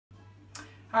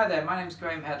Hi there, my name is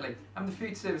Graeme Hedley. I'm the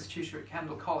Food Service Tutor at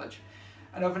Kendal College.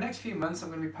 And over the next few months I'm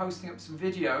going to be posting up some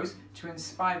videos to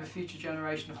inspire the future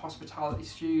generation of hospitality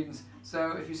students.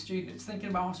 So if you're a student that's thinking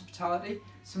about hospitality,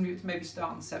 somebody that's maybe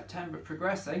starting in September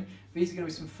progressing, these are going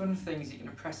to be some fun things you can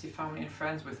impress your family and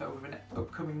friends with over the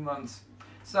upcoming months.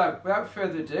 So without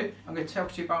further ado, I'm going to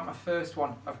talk to you about my first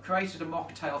one. I've created a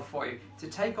mocktail for you to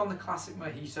take on the classic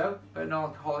mojito, but an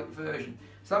alcoholic version.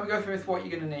 So let me go through with what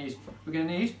you're going to need. We're going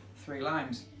to need 3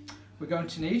 limes. We're going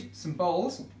to need some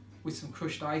bowls with some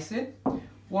crushed ice in,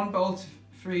 1 bowl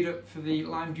freed up for the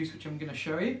lime juice, which I'm going to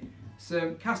show you,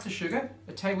 some caster sugar,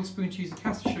 a tablespoon to use the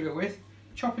caster sugar with,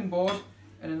 chopping board,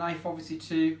 and a knife obviously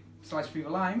to slice through the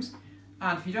limes.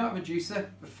 And if you don't have a juicer,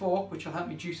 a fork which will help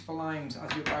me juice the limes,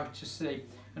 as you're about to see.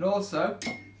 And also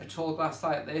a tall glass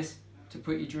like this to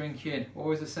put your drink in,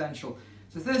 always essential.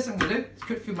 So the first thing I'm going to do is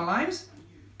cut through my limes.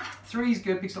 3 is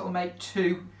good because it'll make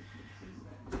two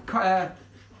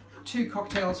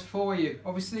cocktails for you.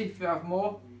 Obviously, if you have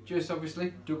more, just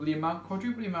obviously double the amount,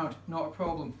 quadruple the amount, not a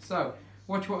problem. So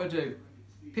what you want to do,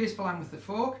 pierce the lime with the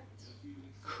fork,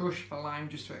 crush the lime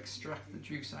just to extract the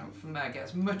juice out from there. Get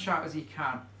as much out as you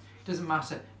can. Doesn't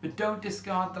matter, but don't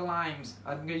discard the limes.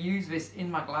 I'm going to use this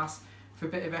in my glass for a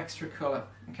bit of extra colour,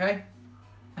 okay,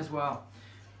 as well.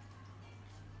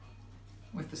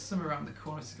 With the summer around the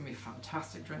corner, this is going to be a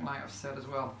fantastic drink, like I've said as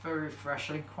well. Very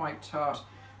refreshing, quite tart,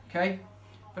 okay?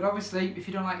 But obviously, if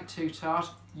you don't like it too tart,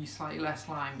 use slightly less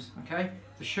limes, okay?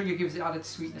 The sugar gives it added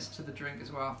sweetness to the drink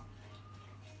as well.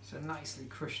 So nicely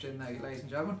crushed in there, ladies and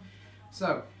gentlemen.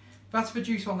 So, that's the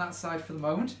juice on that side for the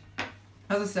moment.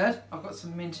 As I said, I've got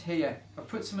some mint here. I've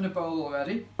put some in a bowl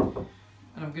already, and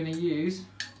I'm going to use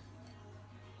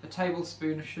a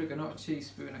tablespoon of sugar, not a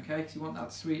teaspoon, okay? Because you want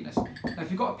that sweetness. Now,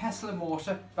 if you've got a pestle and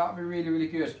mortar, that would be really, really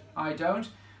good. I don't,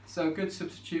 so a good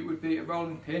substitute would be a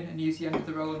rolling pin, and use the end of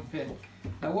the rolling pin.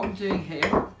 Now, what I'm doing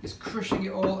here is crushing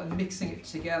it all and mixing it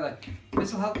together.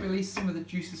 This will help release some of the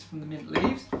juices from the mint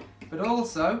leaves, but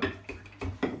also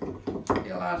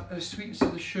it'll add a sweetness to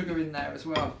the sugar in there as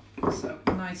well. So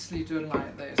nicely done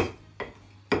like this,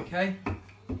 okay?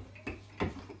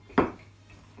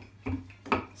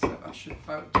 So that should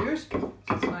about do it. So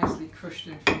it's nicely crushed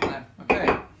in from there,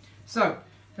 okay? So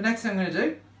the next thing I'm going to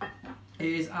do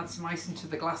is add some ice into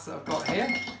the glass that I've got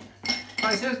here.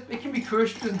 Like I said, it can be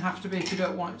crushed, doesn't have to be if you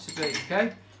don't want it to be,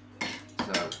 okay?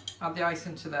 So add the ice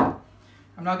into there.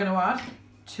 I'm now going to add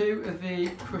 2 of the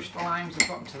crushed limes I've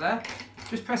got into there.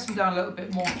 Just press them down a little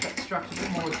bit more to extract a bit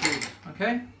more juice,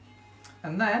 okay?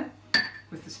 And then,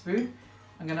 with the spoon,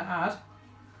 I'm going to add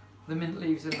the mint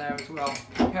leaves in there as well,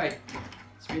 okay?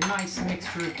 So a nice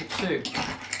mixture of the 2.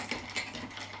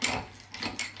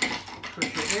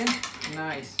 Crush it in,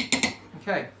 nice.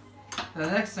 Okay, now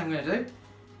the next thing I'm going to do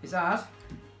is add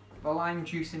the lime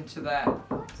juice into there.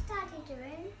 What's Daddy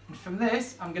doing? And from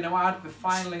this, I'm going to add the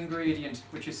final ingredient,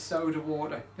 which is soda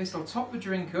water. This will top the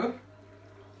drink up.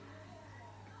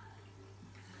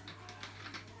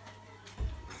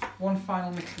 One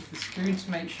final mix with the spoon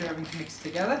to make sure everything's mixed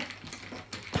together.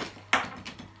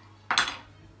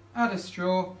 Add a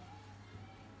straw,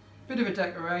 bit of a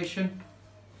decoration,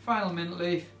 final mint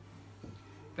leaf.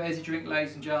 There's your drink,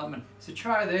 ladies and gentlemen. So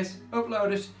try this,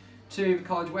 upload it to the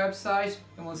college website,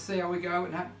 and we'll see how we go,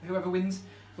 and whoever wins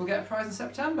will get a prize in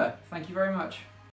September. Thank you very much.